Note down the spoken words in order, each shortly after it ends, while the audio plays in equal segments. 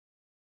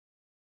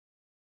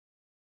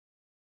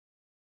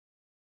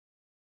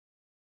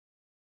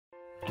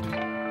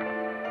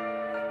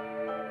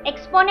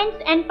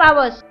Exponents and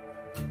powers.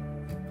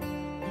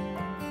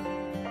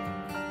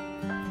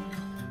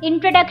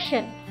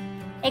 Introduction.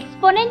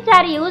 Exponents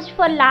are used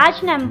for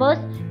large numbers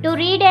to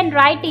read and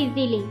write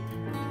easily.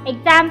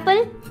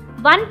 Example,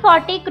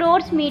 140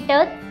 crores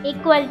meters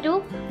equal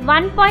to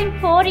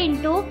 1.4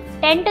 into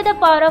 10 to the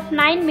power of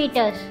 9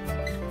 meters.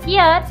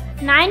 Here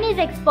 9 is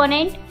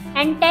exponent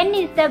and 10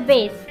 is the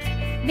base.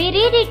 We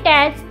read it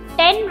as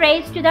 10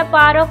 raised to the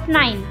power of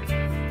 9.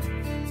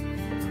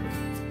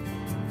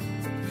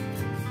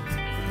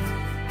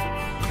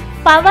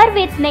 Power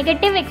with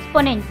negative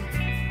exponents.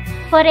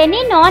 For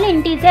any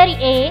non-integer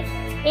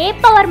a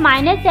power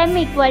minus m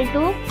equal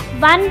to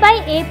 1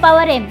 by a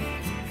power m,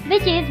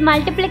 which is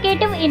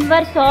multiplicative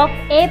inverse of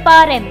a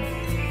power m.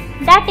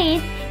 That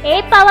is,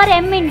 a power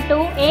m into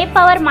a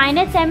power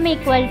minus m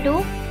equal to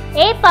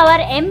a power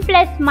m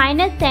plus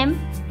minus m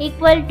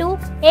equal to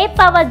a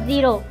power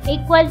 0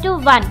 equal to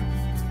 1.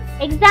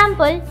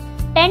 Example,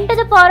 10 to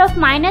the power of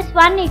minus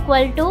 1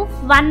 equal to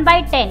 1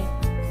 by 10.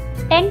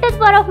 10 to the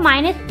power of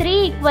minus 3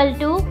 equal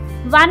to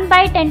 1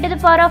 by 10 to the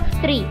power of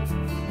 3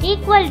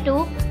 equal to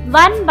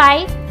 1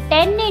 by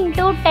 10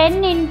 into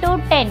 10 into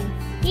 10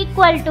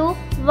 equal to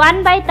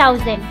 1 by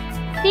 1000.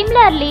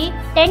 Similarly,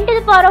 10 to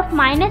the power of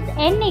minus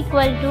n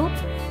equal to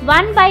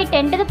 1 by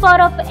 10 to the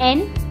power of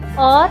n,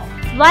 or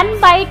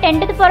 1 by 10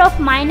 to the power of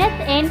minus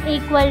n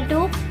equal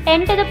to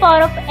 10 to the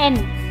power of n.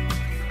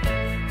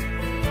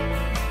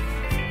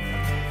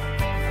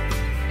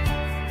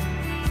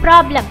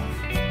 Problem.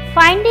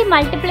 Find the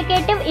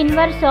multiplicative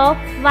inverse of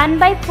 1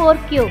 by 4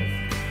 cube.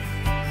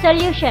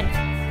 Solution.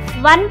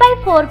 1 by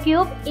 4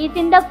 cube is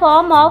in the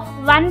form of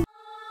 1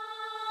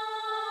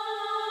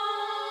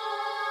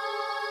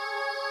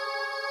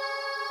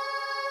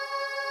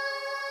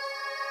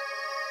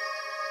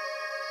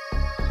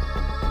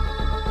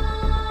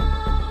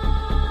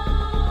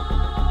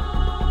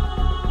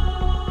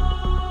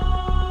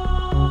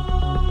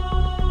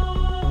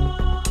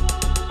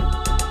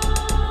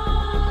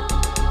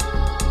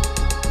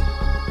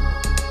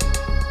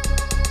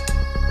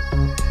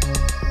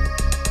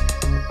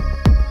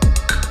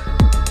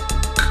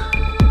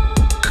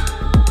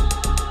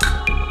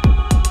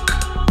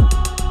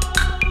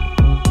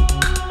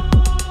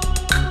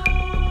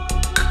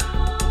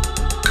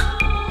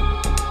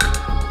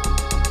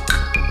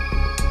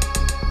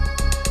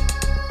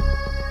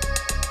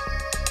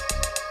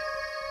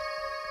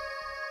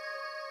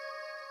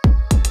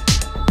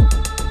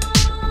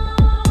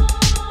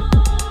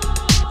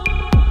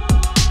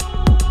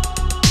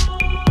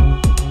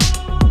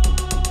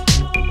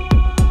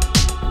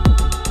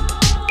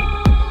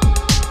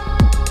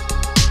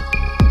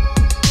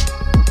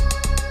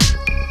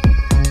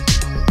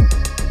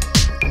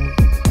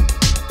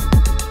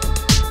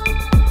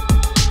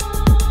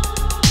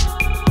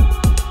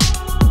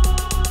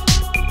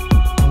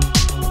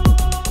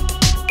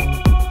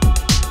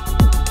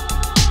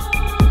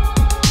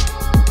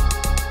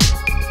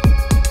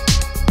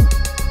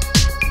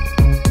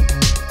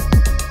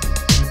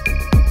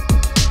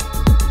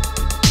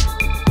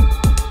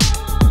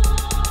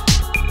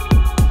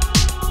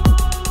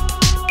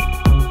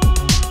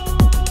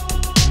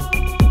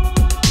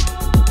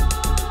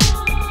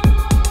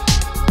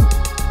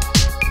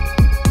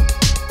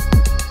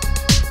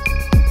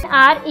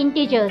 are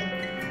integers.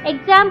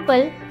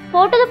 Example,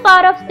 4 to the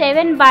power of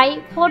 7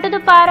 by 4 to the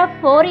power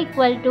of 4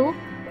 equal to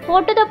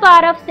 4 to the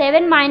power of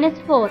 7 minus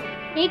 4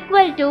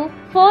 equal to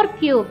 4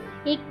 cube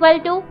equal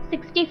to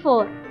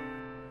 64.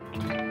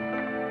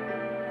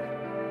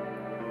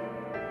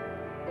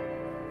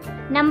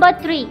 Number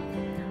 3.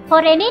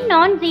 For any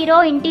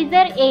non-zero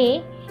integer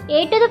a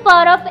to the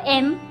power of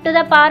m to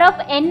the power of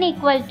n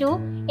equal to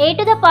a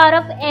to the power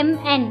of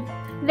mn,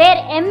 where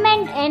m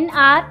and n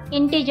are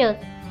integers.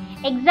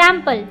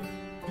 Example,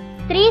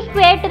 3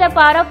 square to the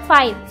power of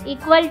 5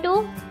 equal to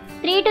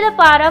 3 to the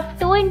power of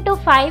 2 into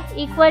 5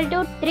 equal to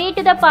 3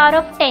 to the power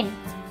of 10.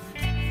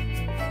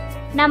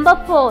 Number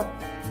 4.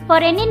 For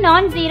any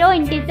non-zero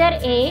integer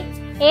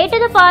a to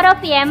the power of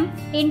m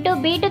into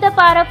b to the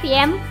power of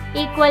m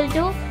equal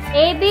to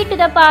ab to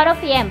the power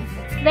of m,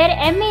 where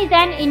m is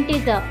an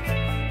integer.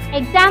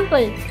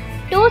 Example,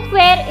 2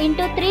 square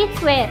into 3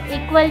 square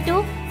equal to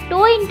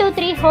 2 into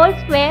 3 whole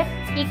square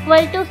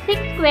equal to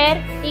 6 square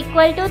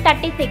equal to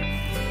 36.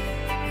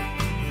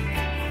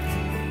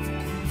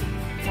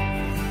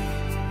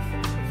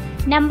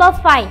 Number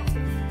 5.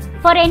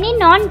 For any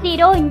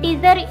non-zero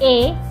integer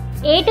a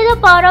to the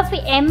power of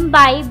m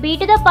by b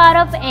to the power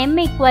of m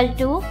equal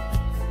to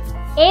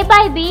a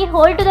by b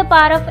whole to the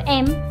power of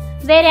m,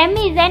 where m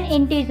is an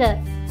integer.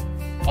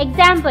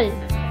 Example,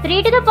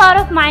 3 to the power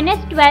of minus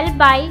 12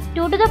 by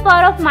 2 to the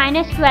power of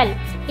minus 12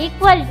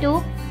 equal to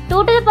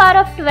 2 to the power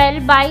of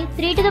 12 by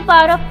 3 to the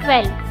power of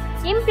 12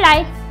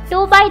 implies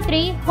 2 by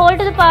 3 whole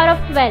to the power of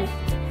 12.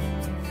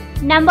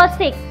 Number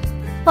 6.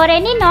 For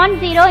any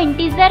non-zero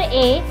integer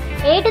a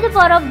to the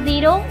power of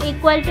 0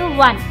 equal to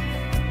 1.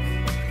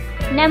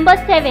 Number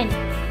 7.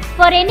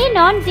 For any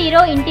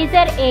non-zero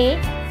integer a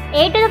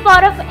to the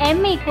power of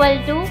m equal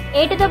to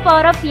a to the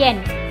power of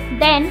n,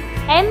 then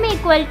m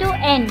equal to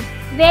n,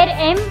 where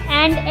m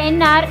and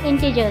n are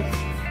integers.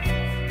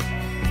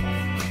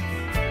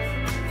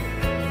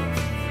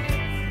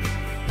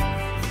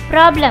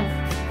 Problem.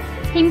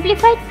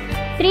 Simplify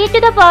 3 to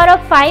the power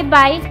of 5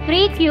 by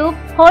 3 cube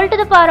whole to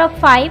the power of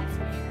 5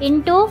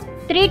 into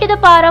 3 to the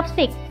power of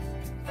 6.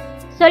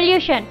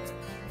 Solution.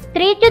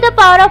 3 to the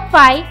power of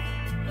 5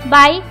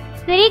 by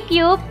 3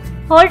 cube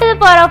whole to the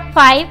power of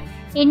 5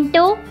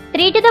 into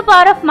 3 to the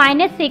power of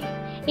minus 6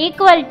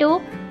 equal to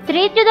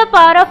 3 to the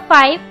power of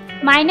 5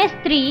 minus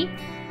 3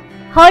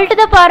 whole to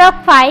the power of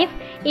 5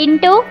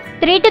 into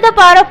 3 to the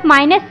power of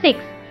minus 6.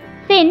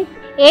 Since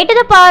a to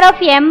the power of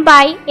m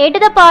by a to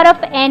the power of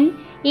n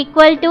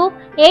equal to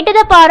a to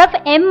the power of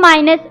m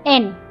minus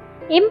n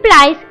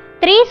implies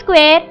 3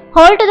 square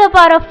whole to the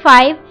power of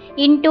 5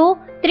 into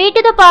 3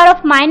 to the power of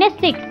minus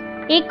 6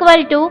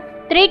 equal to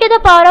 3 to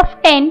the power of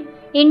 10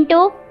 into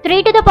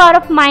 3 to the power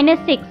of minus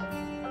 6.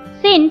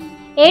 Since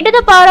a to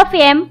the power of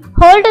m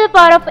whole to the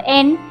power of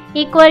n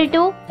equal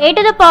to a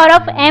to the power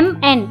of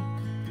mn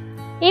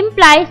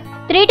implies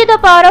 3 to the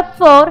power of 4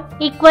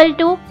 equal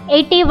to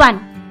 81.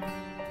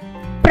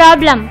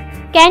 Problem.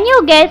 Can you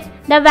guess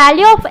the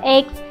value of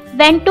x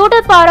when 2 to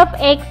the power of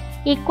x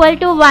equal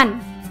to 1?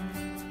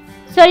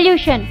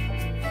 Solution.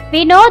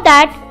 We know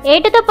that a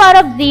to the power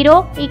of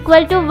 0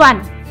 equal to 1.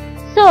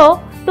 So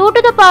 2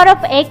 to the power of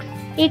x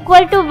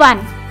equal to 1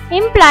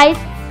 implies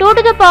 2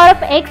 to the power of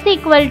x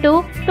equal to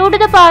 2 to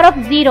the power of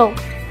 0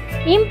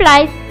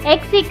 implies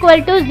x equal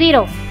to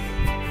 0.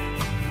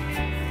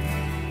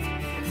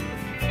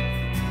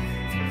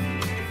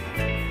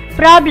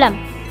 Problem.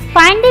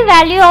 Find the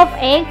value of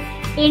x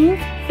in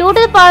 2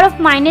 to the power of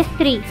minus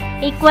 3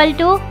 equal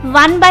to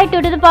 1 by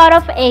 2 to the power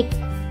of x.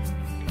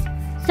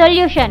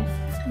 Solution.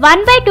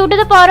 1 by 2 to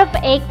the power of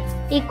x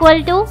equal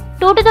to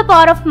 2 to the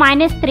power of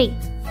minus 3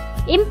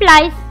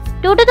 implies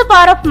 2 to the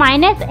power of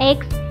minus x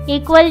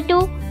equal to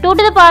 2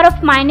 to the power of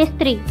minus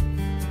 3.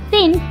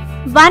 Since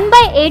 1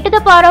 by a to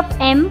the power of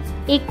m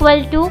equal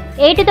to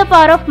a to the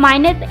power of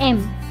minus m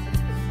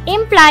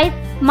implies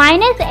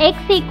minus x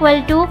equal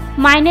to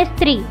minus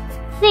 3.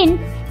 Since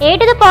a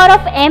to the power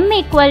of m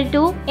equal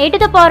to a to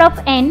the power of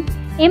n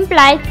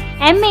implies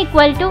m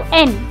equal to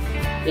n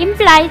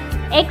implies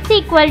x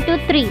equal to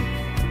 3.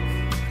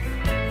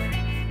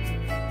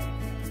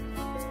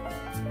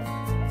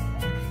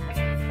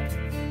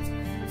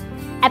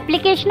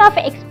 Application of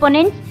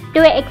exponents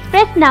to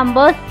express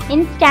numbers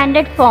in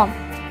standard form.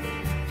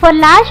 For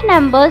large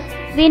numbers,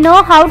 we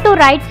know how to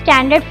write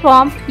standard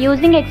form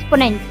using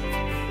exponents.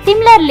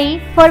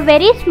 Similarly, for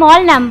very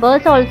small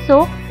numbers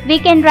also, we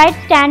can write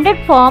standard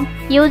form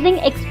using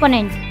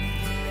exponents.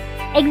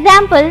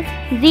 Example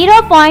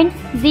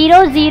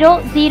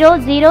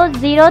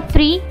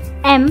 0.000003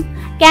 m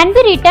can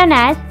be written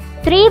as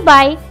 3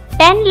 by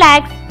 10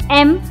 lakhs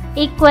m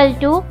equal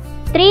to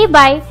 3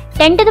 by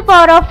 10 to the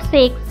power of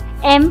 6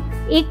 m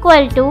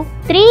equal to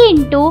 3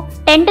 into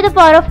 10 to the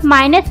power of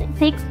minus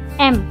 6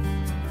 m.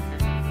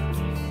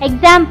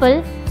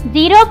 Example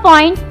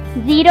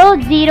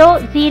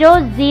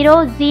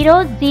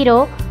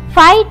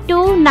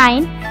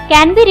 0.00000529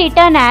 can be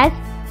written as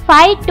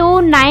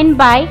 529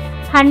 by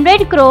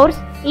 100 crores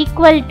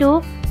equal to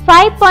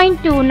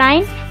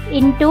 5.29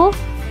 into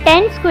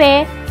 10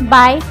 square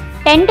by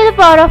 10 to the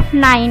power of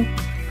 9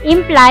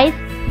 implies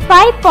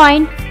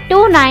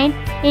 5.29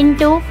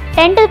 into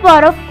 10 to the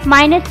power of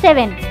minus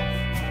 7.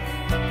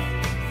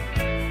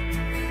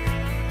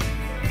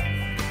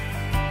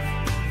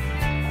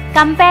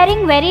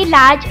 Comparing very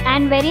large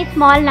and very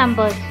small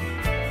numbers.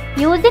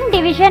 Using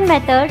division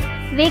method,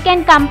 we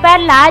can compare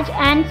large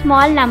and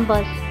small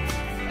numbers.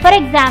 For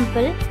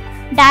example,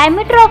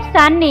 diameter of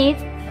sun is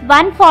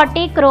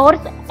 140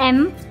 crores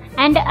m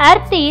and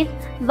earth is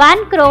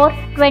 1 crore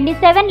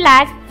 27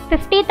 lakh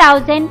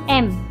 50,000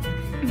 m.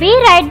 We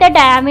write the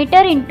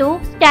diameter into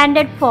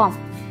standard form.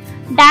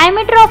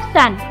 Diameter of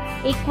sun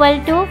equal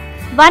to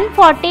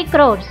 140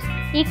 crores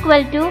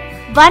equal to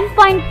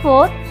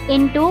 1.4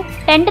 into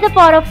 10 to the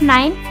power of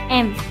 9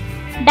 m.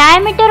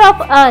 Diameter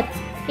of earth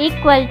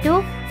equal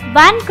to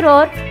 1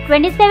 crore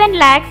 27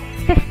 lakh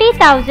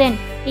 50,000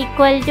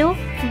 equal to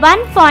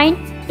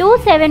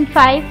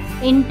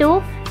 1.275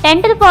 into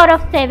 10 to the power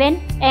of 7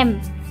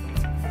 m.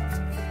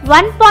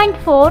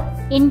 1.4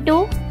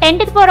 into 10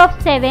 to the power of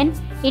 7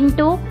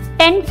 into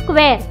 10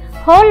 square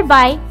whole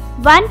by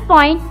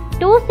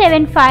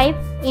 1.275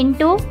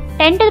 into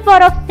 10 to the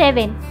power of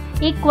 7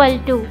 equal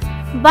to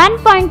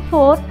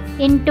 1.4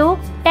 into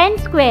 10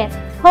 square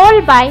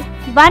whole by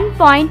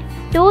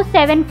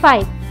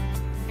 1.275.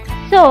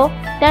 So,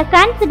 the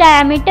sun's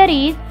diameter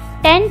is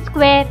 10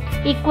 square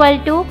equal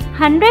to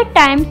 100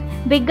 times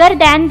bigger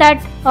than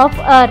that of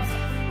earth.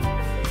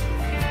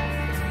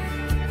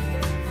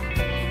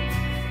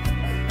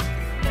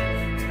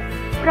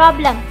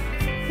 Problem.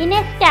 In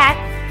a stack,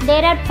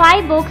 there are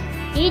 5 books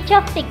each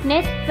of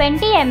thickness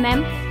 20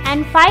 mm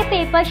and 5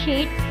 paper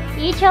sheets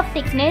each of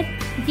thickness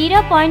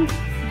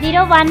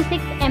 0.016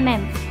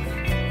 mm.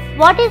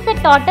 What is the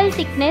total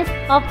thickness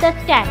of the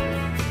stack?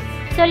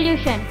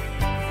 Solution.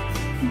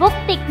 Book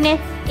thickness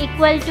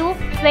equal to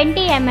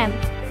 20 mm.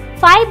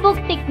 5 book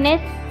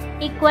thickness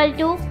equal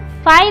to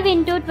 5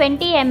 into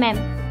 20 mm.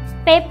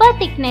 Paper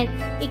thickness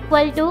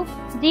equal to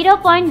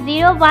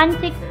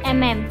 0.016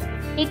 mm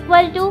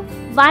equal to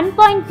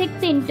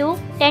 1.6 into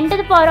 10 to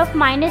the power of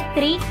minus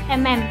 3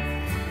 mm.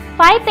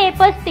 5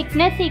 papers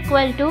thickness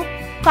equal to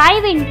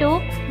 5 into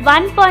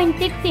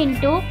 1.6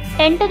 into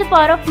 10 to the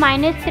power of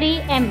minus 3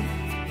 m.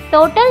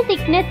 Total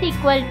thickness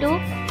equal to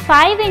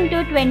 5 into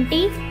 20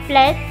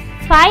 plus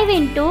 5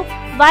 into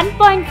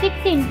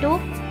 1.6 into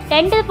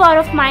 10 to the power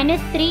of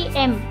minus 3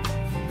 m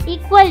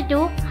equal to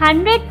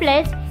 100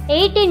 plus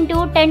 8 into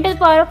 10 to the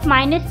power of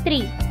minus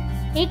 3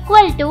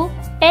 equal to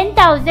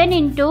 10,000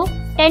 into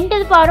 10 to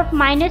the power of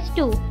minus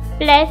 2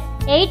 plus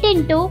 8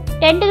 into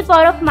 10 to the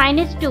power of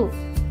minus 2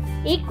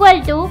 equal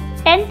to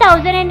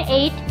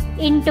 10,008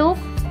 into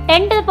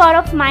 10 to the power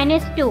of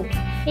minus 2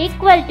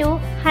 equal to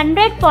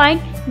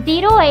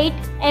 100.08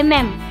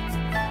 mm.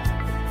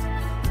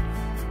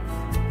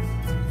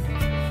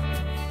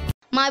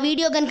 మా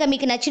video గనుక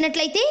మీకు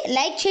నచ్చినట్లయితే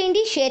like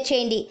చేయండి, share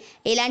చేయండి.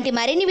 ఇలాంటి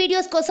మరిన్ని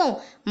videos కోసం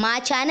మా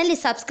ఛానల్ని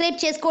సబ్స్క్రైబ్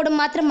చేసుకోవడం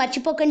మాత్రం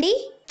మర్చిపోకండి.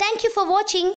 Thank you for watching.